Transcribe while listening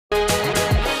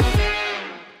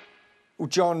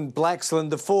John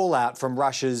Blaxland, the fallout from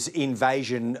Russia's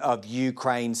invasion of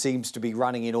Ukraine seems to be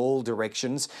running in all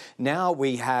directions. Now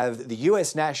we have the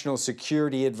US National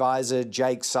Security Advisor,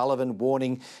 Jake Sullivan,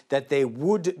 warning that there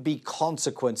would be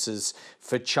consequences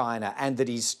for China and that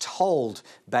he's told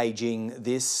Beijing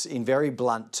this in very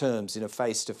blunt terms in a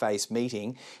face-to-face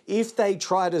meeting. If they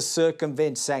try to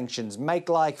circumvent sanctions, make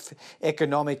life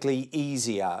economically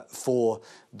easier for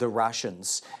the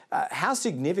Russians, how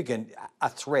significant a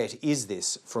threat is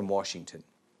this from Washington?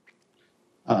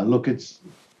 Look, it's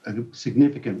a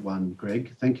significant one,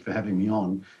 Greg. Thank you for having me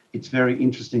on. It's very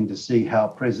interesting to see how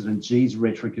President Xi's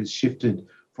rhetoric has shifted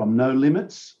from no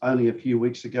limits only a few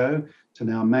weeks ago to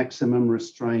now maximum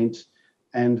restraint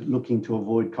and looking to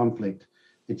avoid conflict.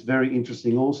 It's very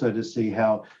interesting also to see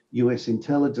how US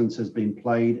intelligence has been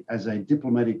played as a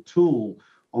diplomatic tool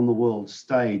on the world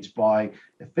stage by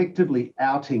effectively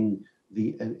outing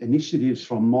the initiatives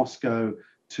from Moscow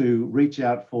to reach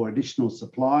out for additional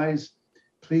supplies.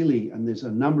 Clearly, and there's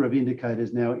a number of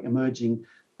indicators now emerging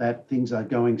that things are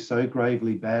going so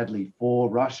gravely badly for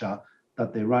Russia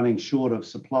that they're running short of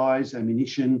supplies,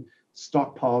 ammunition,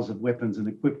 stockpiles of weapons and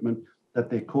equipment, that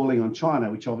they're calling on China,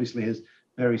 which obviously has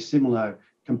very similar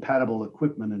compatible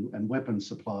equipment and weapons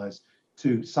supplies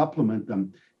to supplement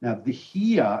them. Now,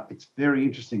 here, it's very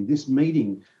interesting. This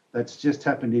meeting that's just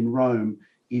happened in Rome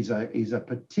is a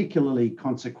particularly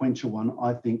consequential one,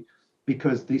 I think,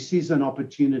 because this is an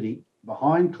opportunity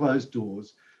behind closed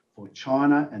doors for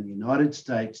China and the United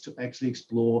States to actually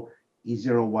explore, is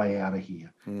there a way out of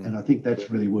here? And I think that's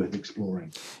really worth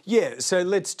exploring. Yeah, so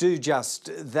let's do just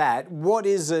that. What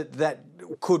is it that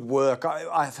could work?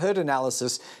 I've heard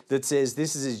analysis that says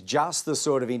this is just the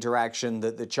sort of interaction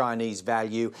that the Chinese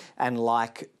value and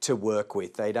like to work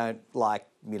with. They don't like,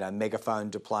 megaphone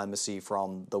diplomacy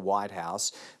from the White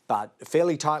House, but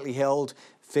fairly tightly held,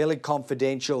 fairly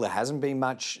confidential. There hasn't been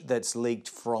much that's leaked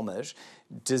from it.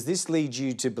 Does this lead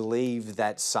you to believe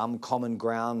that some common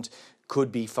ground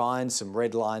could be found, some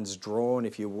red lines drawn,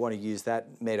 if you want to use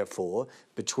that metaphor,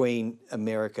 between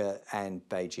America and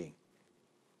Beijing?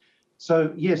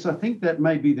 So, yes, I think that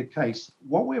may be the case.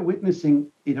 What we're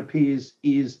witnessing, it appears,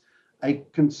 is a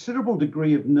considerable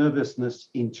degree of nervousness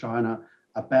in China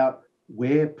about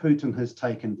where Putin has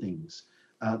taken things.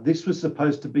 This was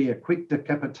supposed to be a quick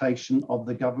decapitation of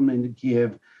the government in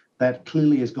Kiev that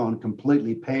clearly has gone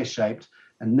completely pear-shaped.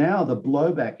 And now the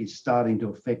blowback is starting to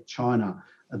affect China.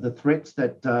 The threats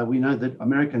that we know that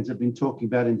Americans have been talking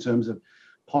about in terms of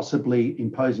possibly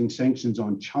imposing sanctions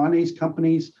on Chinese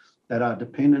companies that are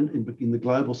dependent in the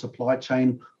global supply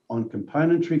chain on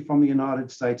componentry from the United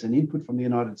States and input from the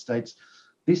United States.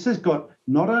 This has got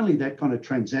not only that kind of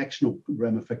transactional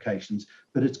ramifications,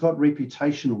 but it's got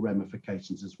reputational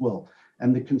ramifications as well.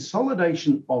 And the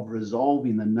consolidation of resolve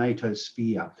in the NATO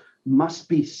sphere must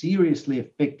be seriously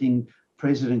affecting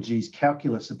President Xi's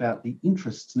calculus about the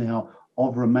interests now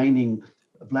of remaining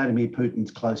Vladimir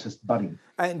Putin's closest buddy.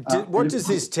 And what does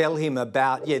this tell him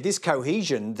about, this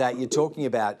cohesion that you're talking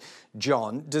about,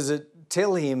 John? Does it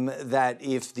tell him that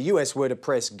if the US were to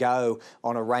press go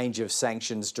on a range of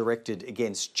sanctions directed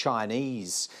against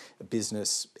Chinese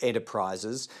business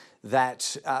enterprises,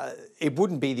 that it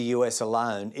wouldn't be the US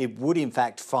alone? It would, in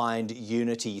fact, find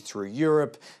unity through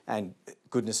Europe and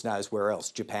goodness knows where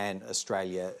else, Japan,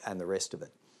 Australia, and the rest of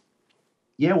it.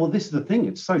 Yeah, well, this is the thing.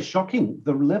 It's so shocking,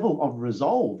 the level of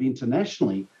resolve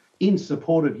internationally in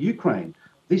support of Ukraine.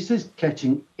 This is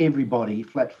catching everybody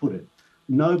flat-footed.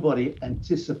 Nobody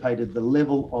anticipated the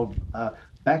level of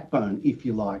backbone, if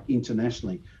you like,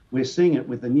 internationally. We're seeing it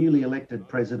with the newly elected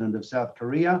president of South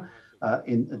Korea.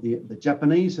 The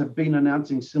Japanese have been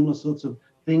announcing similar sorts of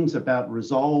things about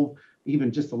resolve,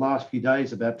 even just the last few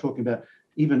days about talking about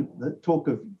even the talk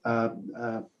of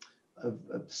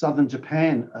southern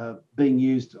Japan being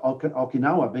used,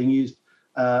 Okinawa being used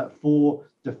for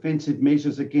defensive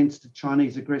measures against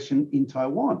Chinese aggression in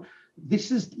Taiwan.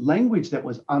 This is language that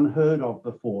was unheard of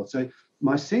before. So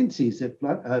my sense is that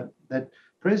that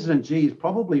President Xi is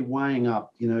probably weighing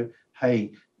up,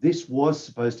 hey, this was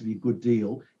supposed to be a good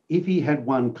deal. If he had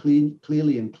won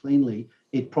clearly and cleanly,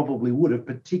 it probably would have,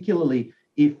 particularly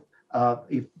if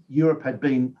Europe had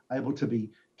been able to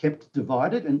be kept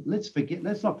divided. And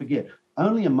let's not forget,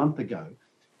 only a month ago,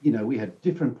 we had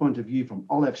different point of view from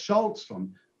Olaf Scholz,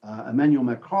 from Emmanuel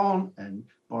Macron and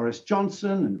Boris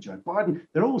Johnson and Joe Biden.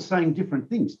 They're all saying different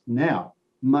things now,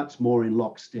 much more in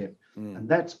lockstep. And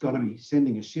that's got to be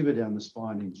sending a shiver down the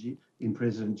spine in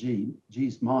President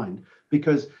Xi's mind,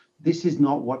 because this is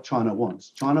not what China wants.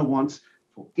 China wants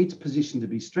for its position to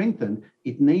be strengthened.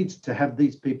 It needs to have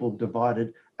these people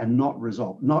divided and not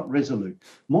resolute.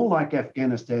 More like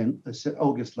Afghanistan,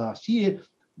 August last year,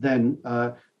 than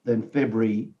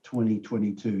February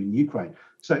 2022 in Ukraine.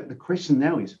 So the question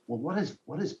now is, well,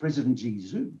 what does President Xi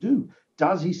do?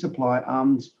 Does he supply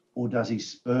arms, or does he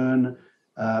spurn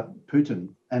Putin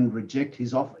and reject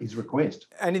his request?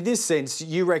 And in this sense,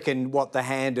 you reckon what the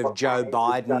hand of Joe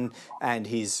Biden and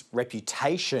his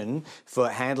reputation for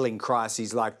handling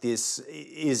crises like this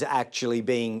is actually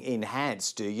being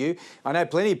enhanced, do you? I know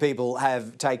plenty of people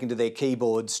have taken to their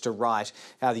keyboards to write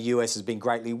how the US has been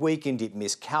greatly weakened, it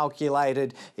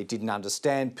miscalculated, it didn't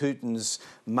understand Putin's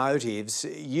motives.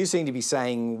 You seem to be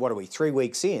saying, what are we, 3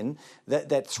 weeks in,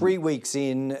 that 3 weeks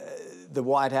in, the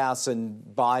White House and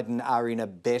Biden are in a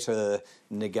better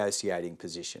negotiating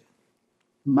position.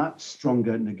 Much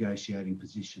stronger negotiating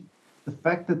position. The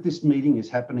fact that this meeting is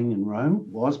happening in Rome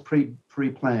was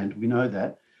pre-planned, we know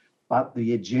that, but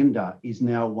the agenda is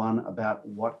now one about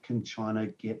what can China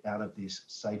get out of this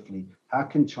safely? How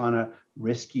can China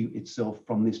rescue itself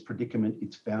from this predicament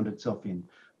it's found itself in?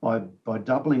 By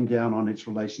doubling down on its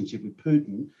relationship with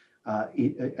Putin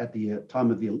at the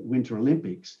time of the Winter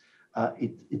Olympics,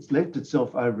 it's left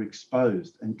itself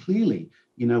overexposed. And clearly,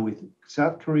 you know, with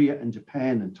South Korea and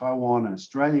Japan and Taiwan and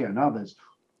Australia and others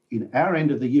in our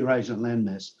end of the Eurasian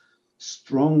landmass,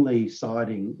 strongly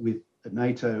siding with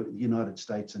NATO, the United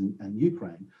States and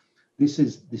Ukraine, this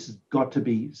has got to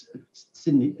be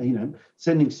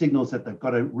sending signals that they've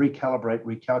got to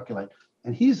recalculate.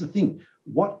 And here's the thing,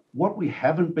 what we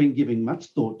haven't been giving much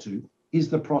thought to is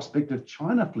the prospect of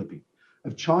China flipping,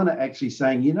 of China actually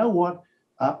saying, you know what,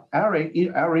 our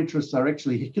interests are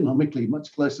actually economically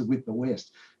much closer with the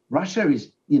West. Russia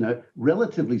is, you know,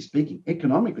 relatively speaking,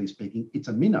 economically speaking, it's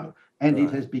a minnow, and it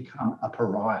has become a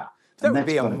pariah. That would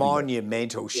be a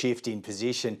monumental shift in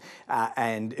position,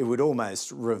 and it would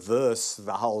almost reverse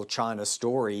the whole China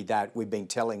story that we've been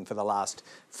telling for the last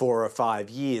 4 or 5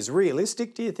 years.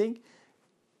 Realistic, do you think?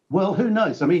 Well, who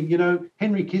knows? I mean, you know,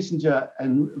 Henry Kissinger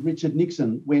and Richard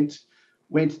Nixon went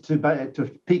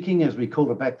to Peking, as we called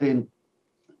it back then,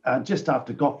 just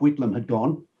after Gough Whitlam had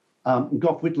gone.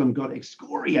 Gough Whitlam got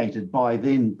excoriated by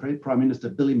then Prime Minister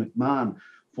Billy McMahon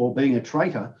for being a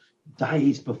traitor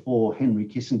days before Henry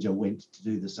Kissinger went to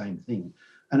do the same thing.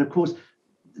 And of course,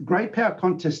 great power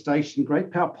contestation,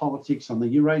 great power politics on the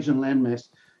Eurasian landmass.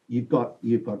 You've got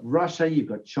Russia, you've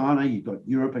got China, you've got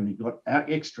Europe, and you've got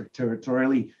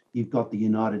extraterritorially, you've got the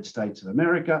United States of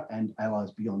America and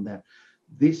allies beyond that.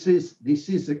 This is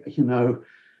you know,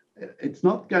 it's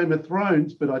not Game of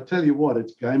Thrones, but I tell you what,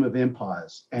 it's Game of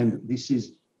Empires. And this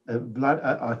is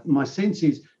my sense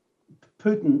is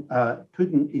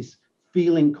Putin is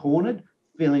feeling cornered,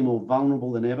 feeling more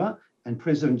vulnerable than ever, and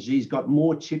President Xi's got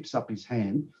more chips up his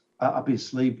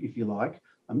sleeve, if you like.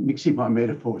 I'm mixing my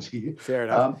metaphors here. Fair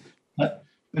enough. But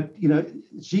you know,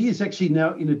 Xi is actually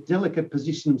now in a delicate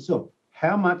position himself.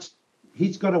 How much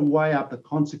he's got to weigh up the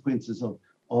consequences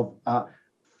of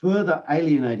further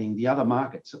alienating the other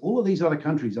markets. All of these other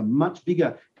countries are much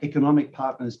bigger economic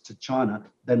partners to China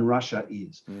than Russia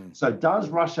is. So does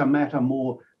Russia matter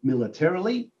more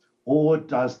militarily, or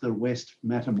does the West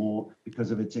matter more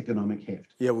because of its economic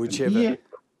heft? Yeah, whichever.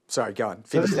 Sorry, go on.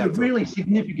 So it's a really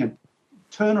significant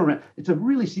turnaround. It's a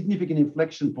really significant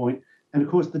inflection point. And of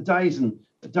course, the days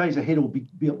ahead will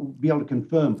be able to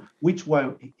confirm which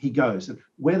way he goes, and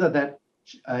whether that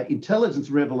intelligence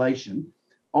revelation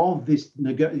of this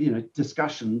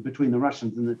discussion between the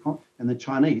Russians and the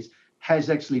Chinese has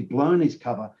actually blown his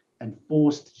cover and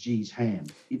forced Xi's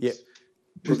hand. It's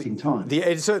interesting time.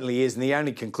 It certainly is, and the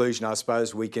only conclusion I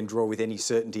suppose we can draw with any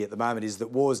certainty at the moment is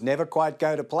that wars never quite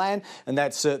go to plan, and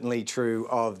that's certainly true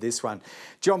of this one.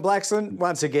 John Blaxland,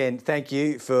 once again, thank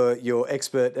you for your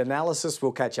expert analysis.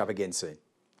 We'll catch up again soon.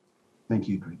 Thank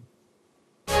you, Greg.